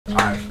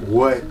Alright,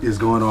 what is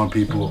going on,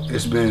 people?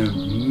 It's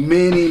been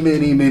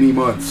many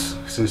months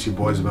since you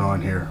boys have been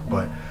on here,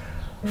 but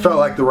felt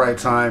like the right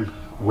time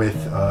with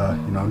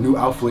new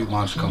Alphalete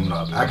launch coming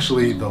up.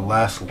 Actually, the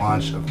last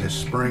launch of this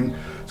spring.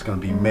 It's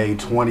going to be May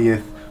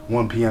 20th,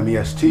 1 p.m.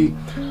 EST.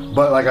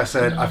 But like I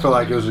said, I felt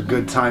like it was a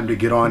good time to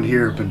get on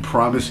here. I've been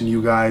promising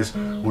you guys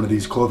one of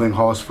these clothing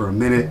hauls for a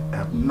minute.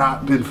 Have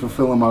not been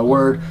fulfilling my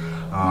word,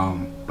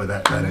 but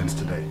that ends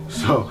today.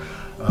 So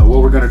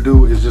what we're going to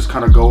do is just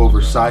kind of go over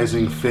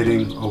sizing,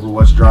 fitting, over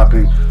what's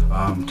dropping,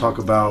 talk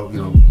about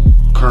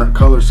current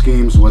color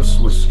schemes, what's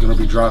going to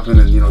be dropping,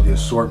 and the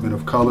assortment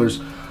of colors.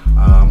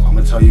 I'm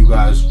going to tell you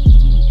guys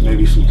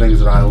maybe some things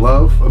that I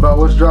love about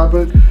what's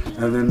dropping,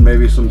 and then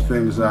maybe some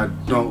things that I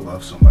don't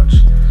love so much.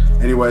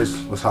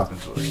 Anyways, let's hop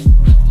into it.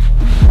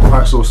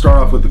 Alright, so we'll start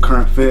off with the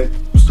current fit.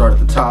 Start at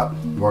the top,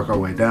 work our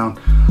way down.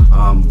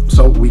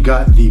 So we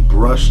got the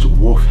brushed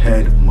wolf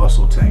head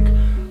muscle tank.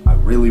 I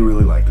really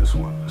like this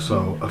one.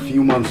 So a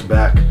few months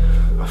back,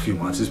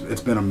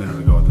 it's been a minute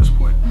ago at this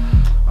point,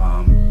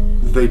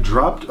 they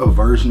dropped a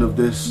version of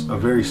this, a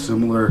very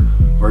similar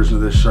version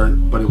of this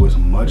shirt, but it was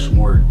much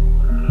more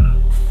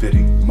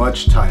fitting,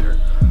 much tighter.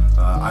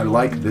 I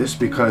like this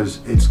because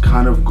it's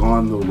kind of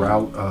gone the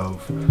route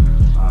of,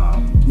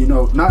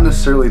 not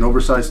necessarily an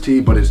oversized tee,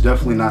 but it's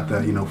definitely not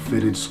that,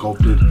 fitted,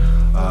 sculpted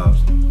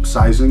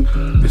sizing.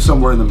 It's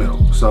somewhere in the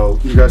middle. So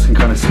you guys can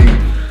kind of see,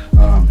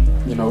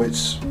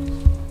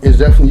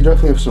 you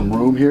definitely have some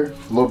room here,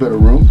 a little bit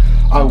of room.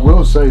 I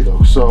will say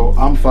though, so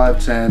I'm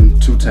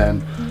 5'10",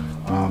 210,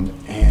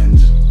 and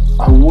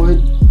I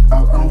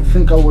don't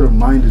think I would have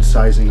minded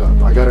sizing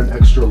up. I got an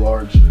extra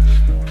large.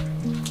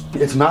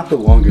 It's not the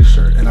longest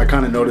shirt, and I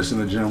kind of notice in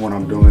the gym when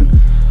I'm doing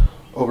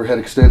overhead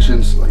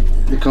extensions, like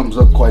it comes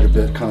up quite a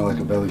bit, kind of like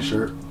a belly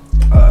shirt.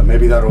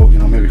 Maybe that'll,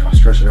 maybe if I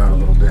stretch it out a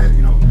little bit,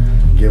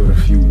 give it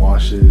a few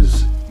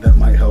washes, that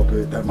might help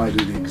it. That might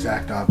do the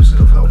exact opposite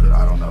of help it,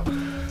 I don't know.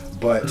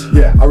 But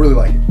yeah, I really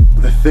like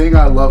it. The thing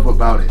I love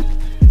about it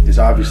is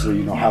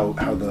obviously, how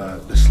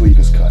the sleeve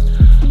is cut.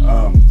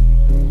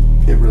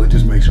 It really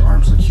just makes your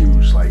arms look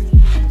huge, like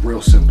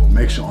real simple.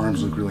 Makes your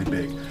arms look really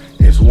big.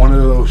 It's one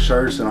of those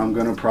shirts that I'm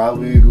gonna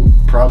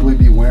probably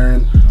be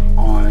wearing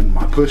on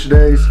my push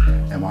days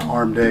and my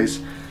arm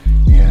days.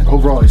 And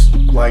overall, it's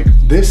like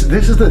this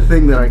is the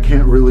thing that I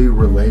can't really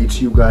relay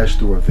to you guys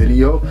through a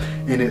video,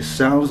 and it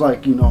sounds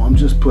like I'm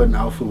just putting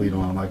Alphalete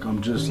on, like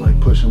I'm just like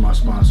pushing my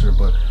sponsor.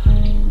 But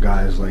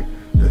guys, like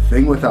the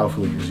thing with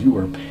Alphalete is you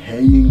are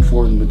paying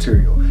for the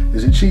material.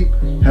 Is it cheap?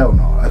 Hell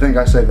no. I think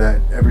I say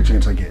that every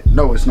chance I get.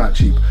 No, it's not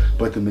cheap,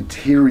 but the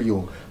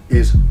material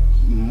is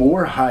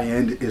more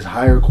high-end, is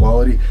higher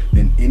quality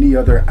than any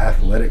other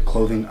athletic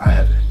clothing I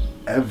have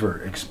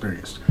ever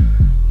experienced.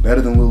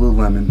 Better than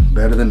Lululemon,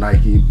 better than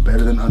Nike,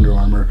 better than Under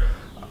Armour,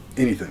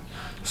 anything.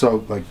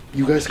 So like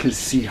you guys can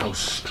see how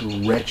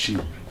stretchy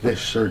this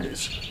shirt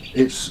is.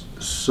 It's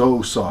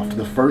so soft.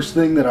 The first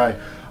thing that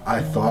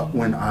I thought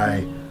when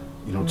I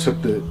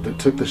took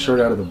the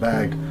shirt out of the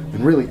bag,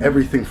 and really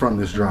everything from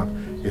this drop,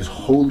 is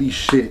holy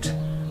shit,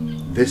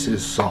 this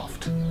is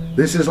soft.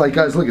 This is like,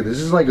 guys, look at this.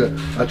 This is like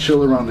a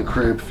chill around the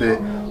crib fit,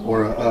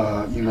 or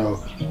a,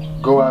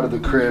 go out of the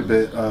crib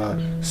at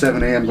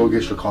 7 a.m. go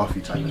get your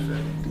coffee type of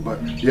fit.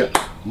 But yeah,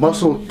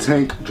 muscle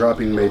tank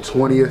dropping May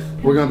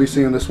 20th. We're gonna be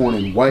seeing this one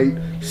in white,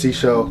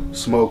 seashell,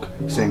 smoke,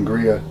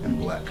 sangria, and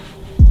black.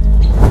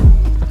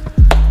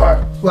 All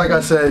right, like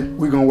I said,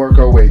 we're gonna work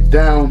our way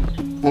down.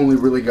 Only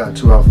really got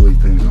two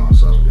Alphalete things on,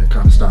 so it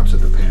kind of stops at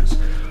the pants.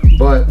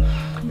 But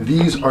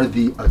these are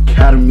the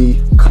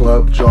Academy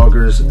Club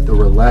joggers, the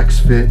Relax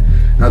Fit.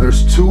 Now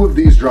there's two of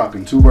these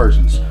dropping, two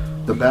versions.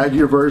 The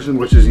baggier version,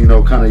 which is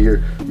kind of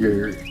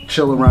your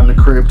chill around the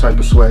crib type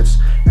of sweats,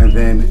 and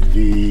then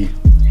the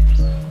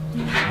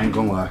I ain't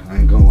gonna lie,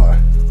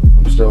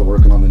 I'm still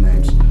working on the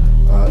names.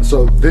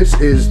 So this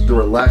is the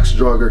Relax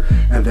jogger,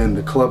 and then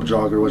the Club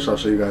jogger, which I'll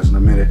show you guys in a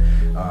minute,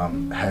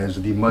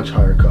 has the much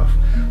higher cuff.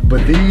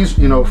 But these,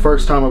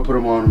 first time I put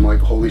them on, I'm like,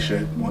 holy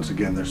shit, once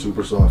again, they're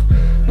super soft.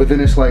 But then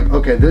it's like,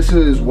 okay, this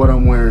is what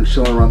I'm wearing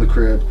chilling around the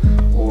crib,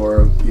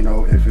 or,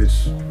 if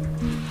it's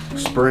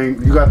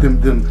spring, you got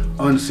them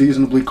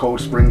unseasonably cold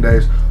spring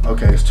days.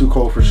 Okay, it's too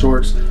cold for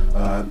shorts.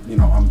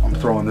 I'm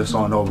throwing this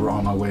on over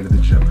on my way to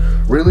the gym.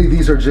 Really,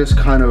 these are just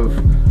kind of,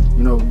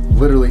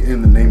 literally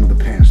in the name of the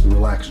pants, the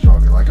Relax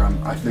jogger. Like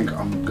I think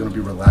I'm gonna be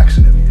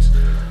relaxing in these.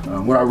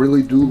 What I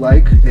really do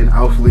like in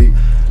Alphalete,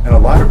 and a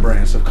lot of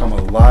brands have come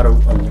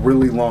a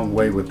really long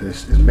way with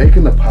this, is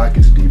making the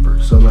pockets deeper.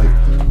 So like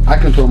I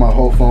can throw my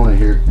whole phone in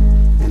here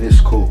and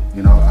it's cool.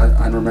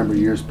 I remember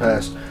years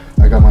past,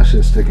 I got my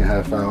shit sticking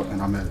half out,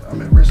 and I'm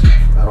at risk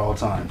at all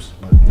times,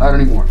 but not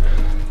anymore.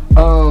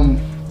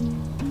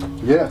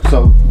 Yeah,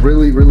 so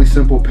really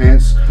simple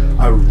pants.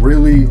 I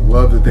really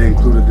love that they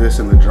included this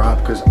in the drop,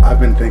 because I've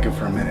been thinking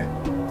for a minute.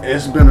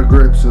 It's been a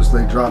grip since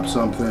they dropped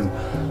something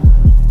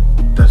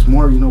that's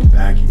more,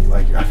 baggy.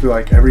 Like I feel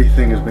like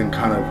everything has been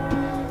kind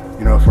of,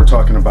 if we're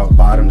talking about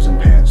bottoms and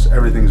pants,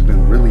 everything's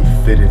been really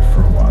fitted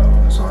for a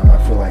while. So I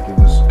feel like it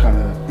was kind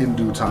of in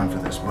due time for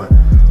this. But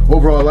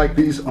overall, I like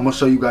these. I'm gonna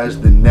show you guys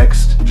the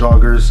next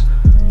joggers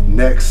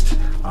next,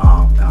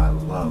 and I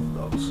love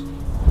those.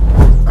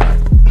 I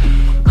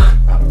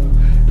don't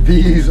know.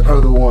 These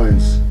are the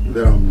ones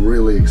that I'm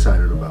really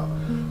excited about.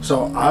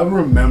 So I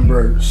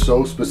remember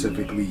so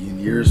specifically in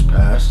years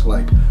past,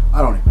 like,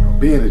 I don't even know,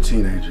 being a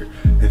teenager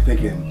and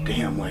thinking,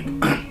 damn, like,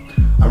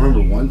 I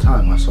remember one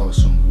time I saw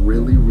some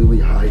really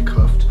high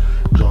cuffed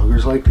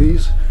joggers like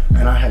these,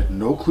 and I had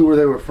no clue where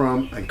they were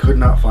from and could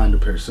not find a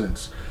pair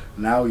since.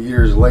 Now,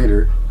 years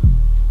later,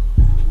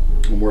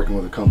 I'm working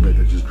with a company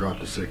that just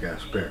dropped a sick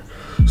ass pair.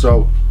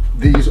 So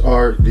these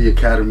are the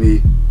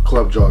Academy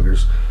Club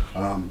joggers,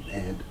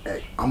 and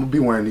hey, I'm gonna be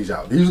wearing these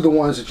out. These are the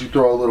ones that you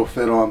throw a little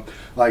fit on.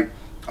 Like,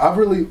 I've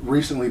really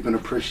recently been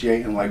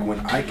appreciating, like,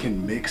 when I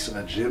can mix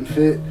a gym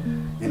fit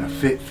and a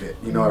fit,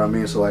 you know what I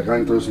mean? So like, I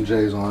can throw some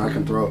J's on, I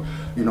can throw,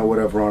 you know,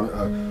 whatever on.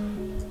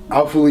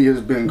 Alphalete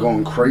has been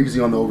going crazy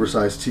on the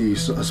oversized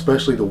tees, so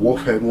especially the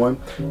wolf head one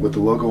with the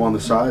logo on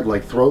the side.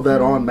 Like, throw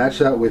that on, match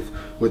that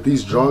with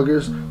these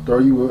joggers, throw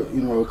you a,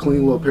 you know, a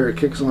clean little pair of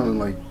kicks on, and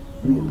like,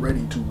 you are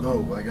ready to go.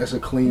 Like, that's a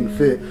clean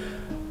fit.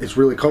 It's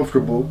really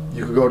comfortable.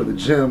 You could go to the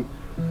gym.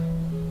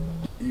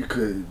 You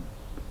could,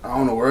 I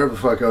don't know, wherever the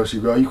fuck else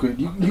you go, you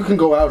can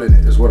go out in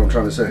it, is what I'm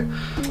trying to say.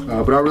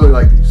 But I really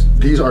like these.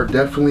 These are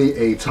definitely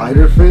a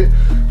tighter fit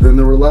than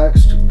the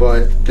relaxed,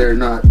 but they're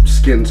not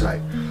skin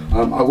tight.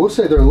 I will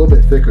say they're a little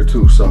bit thicker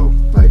too, so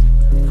like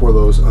for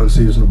those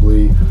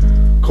unseasonably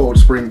cold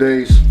spring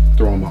days,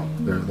 throw them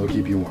on. They'll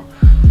keep you warm.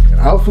 And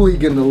Alphalete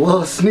getting a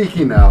little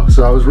sneaky now,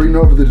 so I was reading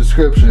over the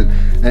description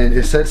and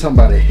it said something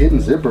about a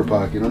hidden zipper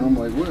pocket, and I'm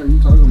like, what are you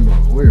talking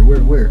about?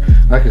 Where?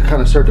 And I could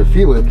kind of start to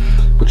feel it,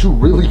 but you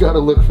really got to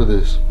look for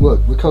this.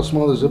 Look how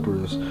small the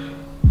zipper is.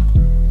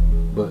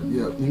 But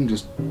yeah, you can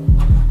just,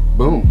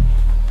 boom.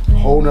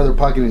 Whole nother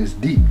pocket, and it's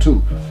deep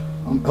too.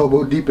 I'm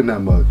elbow deep in that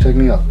mug. Check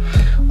me out.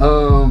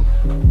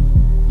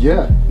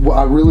 Yeah, well,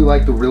 I really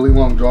like the really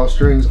long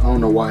drawstrings. I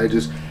don't know why,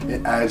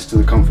 it adds to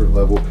the comfort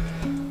level.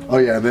 Oh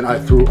yeah, and then I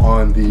threw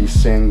on the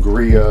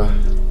Sangria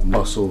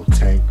muscle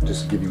tank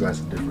just to give you guys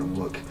a different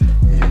look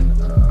in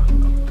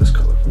this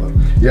color. But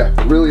yeah,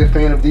 really a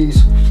fan of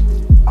these.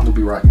 I'm gonna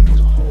be rocking these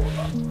a whole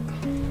lot.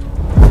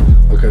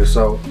 Okay,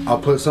 so I'll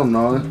put something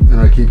on, and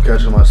I keep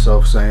catching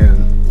myself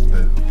saying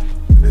that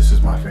this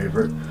is my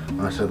favorite.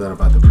 When I said that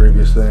about the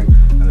previous thing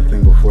and the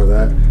thing before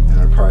that, and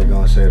I'm probably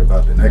gonna say it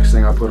about the next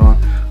thing I put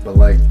on. But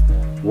like,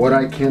 what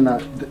I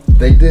cannot,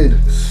 they did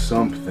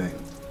something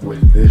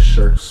with this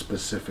shirt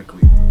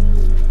specifically.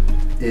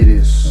 It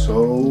is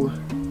so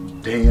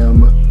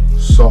damn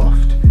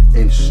soft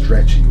and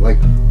stretchy.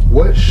 Like,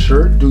 what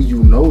shirt do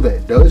you know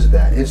that does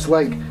that? It's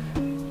like,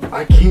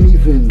 I can't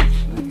even,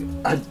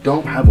 I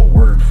don't have a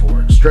word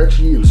for it.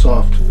 Stretchy and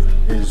soft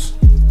is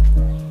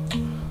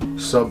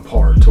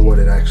subpar to what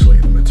it actually,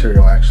 the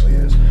material actually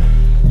is.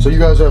 So you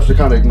guys have to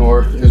kind of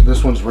ignore,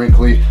 this one's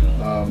wrinkly.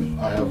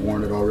 I have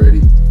worn it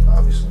already,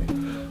 obviously,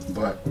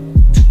 but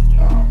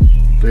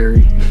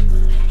very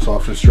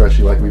soft and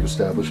stretchy like we've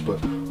established.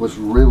 But what's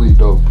really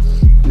dope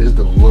is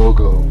the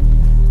logo,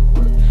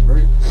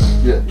 right?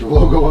 Yeah, the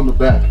logo on the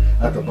back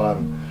at the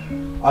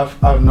bottom.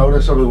 I've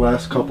noticed over the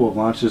last couple of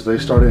launches, they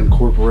started to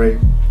incorporate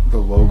the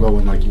logo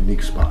in like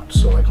unique spots.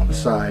 So like on the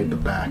side, the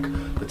back,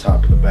 the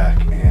top of the back,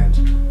 and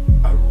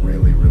I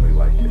really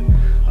like it.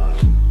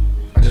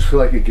 I just feel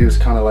like it gives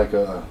kind of like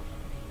a,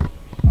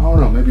 I don't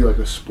know, maybe like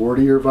a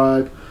sportier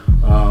vibe.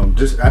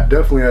 Just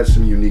definitely adds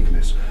some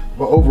uniqueness.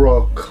 But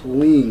overall,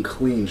 clean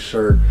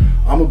shirt.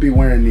 I'm gonna be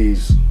wearing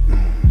these,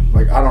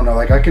 like, I don't know,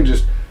 like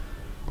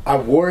I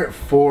wore it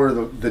for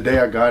the day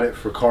I got it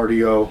for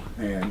cardio,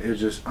 and it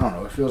just, I don't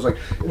know, it feels like,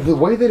 the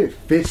way that it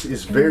fits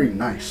is very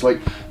nice.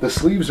 Like, the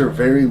sleeves are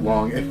very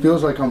long. It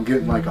feels like I'm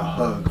getting like a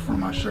hug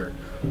from my shirt.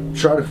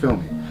 Try to feel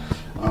me.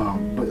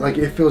 But like,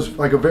 it feels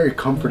like a very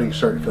comforting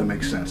shirt, if that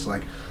makes sense.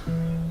 Like,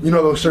 you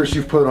know those shirts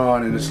you've put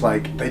on and it's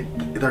like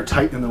they're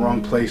tight in the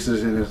wrong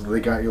places, and they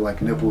got your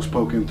like nipples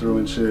poking through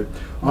and shit.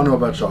 I don't know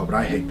about y'all, but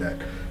I hate that.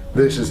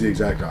 This is the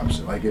exact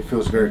opposite. Like, it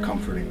feels very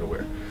comforting to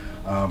wear.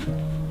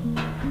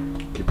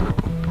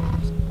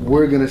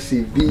 We're gonna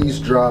see these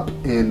drop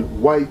in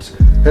white,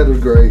 heather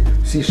gray,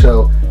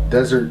 seashell,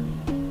 desert,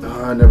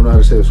 I never know how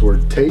to say this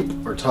word, tape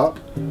or top?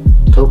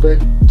 Tope?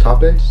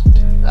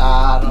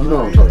 I don't know. You know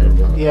what I'm talking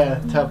about. Yeah,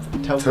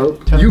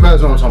 taupe. You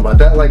guys know what I'm talking about.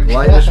 That like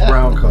lightish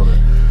brown color.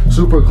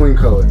 Super clean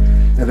color.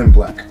 And then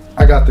black.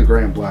 I got the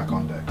gray and black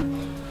on deck.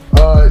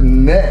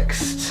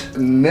 Next.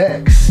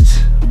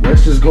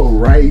 Let's just go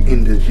right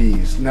into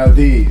these. Now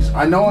these,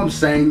 I know I'm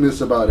saying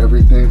this about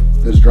everything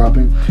that's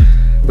dropping,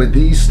 but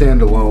these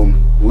stand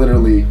alone,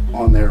 literally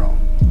on their own.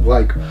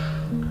 Like,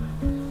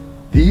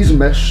 these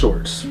mesh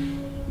shorts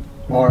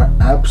are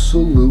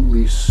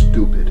absolutely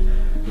stupid.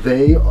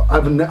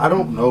 I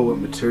don't know what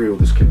material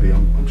this could be.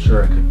 I'm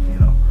sure I could, you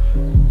know,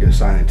 get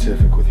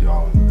scientific with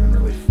y'all and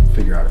really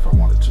figure out if I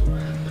wanted to.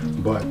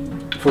 But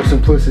for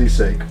simplicity's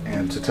sake,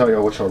 and to tell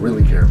y'all what y'all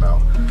really care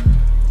about,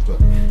 but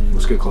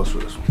let's get close for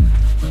this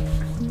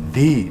one.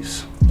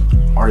 These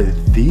are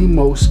the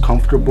most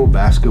comfortable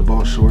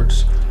basketball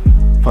shorts,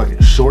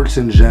 fucking shorts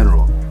in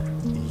general,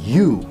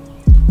 you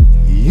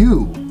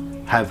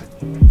have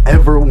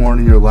ever worn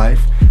in your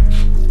life.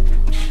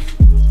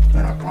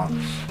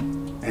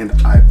 And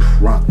I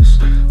promise,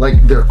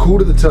 like, they're cool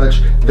to the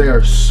touch. They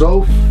are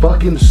so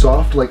fucking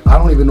soft. Like, I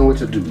don't even know what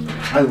to do.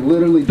 I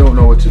literally don't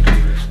know what to do.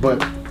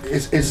 But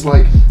it's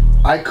like,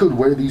 I could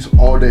wear these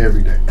all day,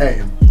 every day.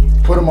 Hey,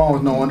 put them on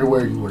with no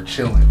underwear, you are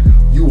chilling.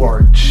 You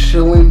are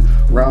chilling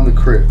around the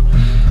crib.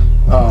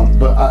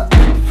 But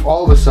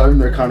all of a sudden,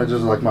 they're kind of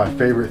just like my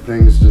favorite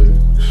things to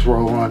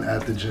throw on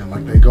at the gym.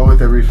 Like, they go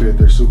with every fit.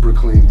 They're super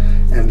clean,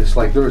 and it's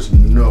like there's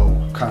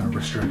no kind of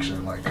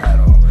restriction, like, at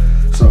all.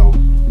 So,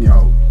 you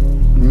know,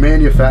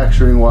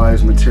 manufacturing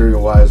wise,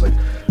 material wise, like,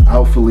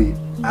 Alphalete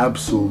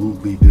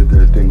absolutely did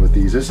their thing with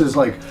these. This is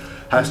like,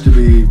 has to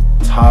be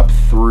top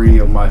 3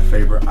 of my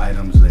favorite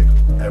items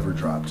they've ever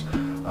dropped.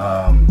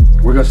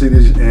 We're gonna see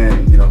these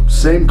in, you know,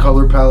 same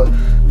color palette.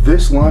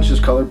 This launch's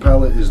color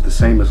palette is the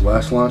same as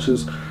last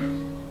launch's.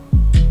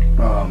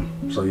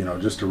 So, you know,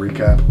 just to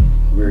recap,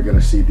 we're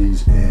gonna see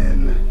these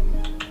in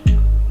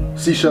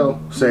Seashell,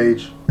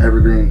 Sage,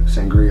 Evergreen,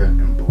 Sangria,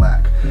 and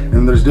Black.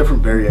 And there's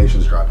different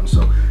variations dropping.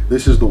 So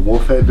this is the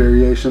wolf head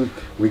variation.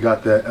 We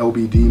got the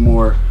LBD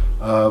more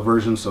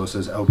version, so it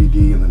says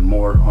LBD and then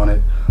more on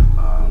it.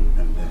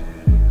 And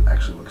then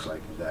actually looks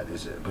like that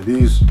is it. But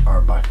these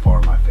are by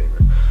far my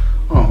favorite.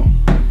 Oh,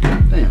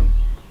 damn.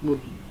 Well,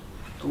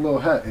 the little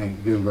hat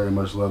ain't getting very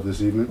much love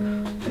this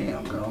evening.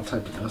 Damn, got all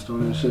type of dust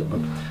on it and shit.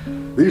 But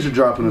these are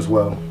dropping as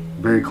well.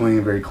 Very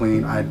clean, very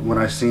clean. When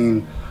I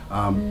seen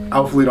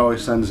Alphalete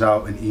always sends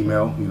out an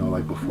email, you know,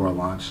 like before a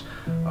launch,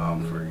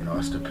 for, you know,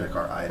 us to pick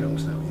our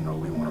items that, you know,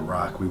 we want to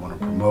rock, we want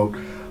to promote.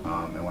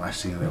 And when I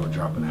seen they were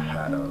dropping a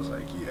hat, I was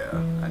like, yeah,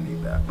 I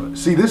need that. But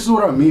see, this is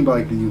what I mean by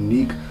like the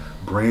unique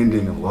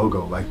branding and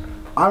logo. Like,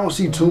 I don't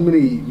see too many,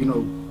 you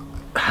know,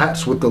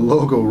 hats with the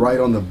logo right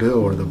on the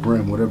bill or the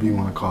brim, whatever you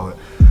want to call it.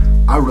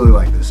 I really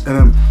like this.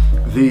 And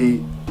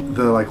then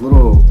the like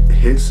little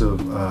hits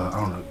of I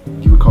don't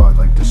know, you would call it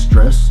like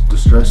distress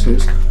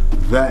hits.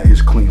 That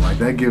is clean. Like,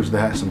 that gives the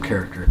hat some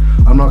character.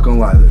 I'm not gonna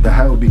lie, the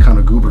hat would be kind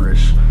of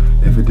gooberish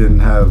if it didn't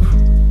have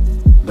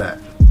that.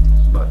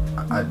 But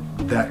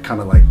that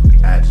kind of like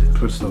adds it,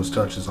 puts those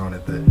touches on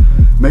it that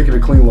make it a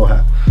clean little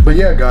hat. But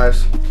yeah,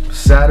 guys,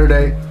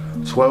 Saturday,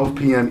 12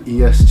 p.m.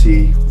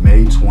 EST,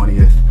 May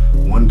 20th,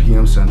 1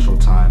 p.m. Central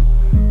Time.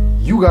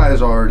 You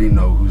guys already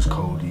know whose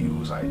code to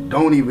use. I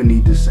don't even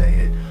need to say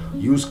it.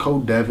 Use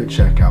code DEV at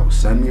checkout.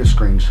 Send me a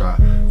screenshot.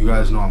 You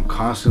guys know I'm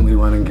constantly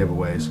running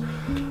giveaways.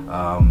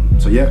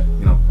 So yeah,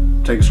 you know,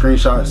 take a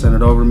screenshot, send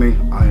it over to me.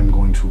 I am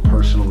going to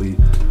personally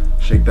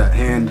shake that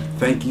hand,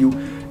 thank you,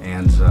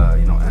 and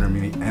you know,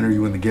 enter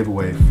you in the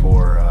giveaway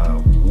for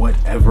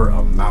whatever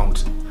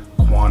amount,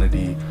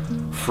 quantity,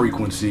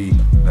 frequency.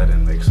 That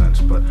didn't make sense,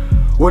 but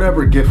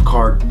whatever gift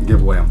card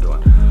giveaway I'm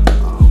doing.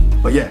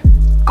 But yeah,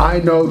 I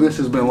know this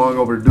has been long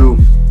overdue.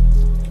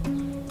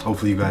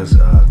 Hopefully you guys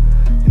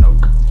you know,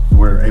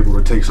 we're able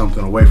to take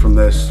something away from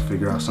this,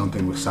 figure out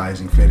something with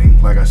sizing,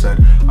 fitting. Like I said,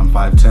 I'm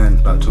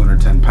 5'10", about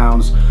 210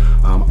 pounds.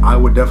 I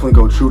would definitely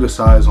go true to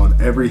size on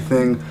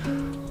everything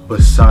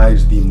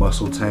besides the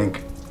muscle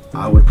tank.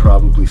 I would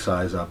probably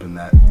size up in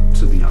that,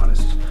 to be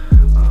honest.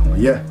 But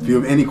yeah, if you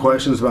have any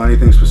questions about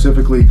anything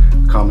specifically,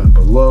 comment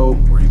below,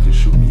 or you can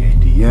shoot me a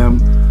DM.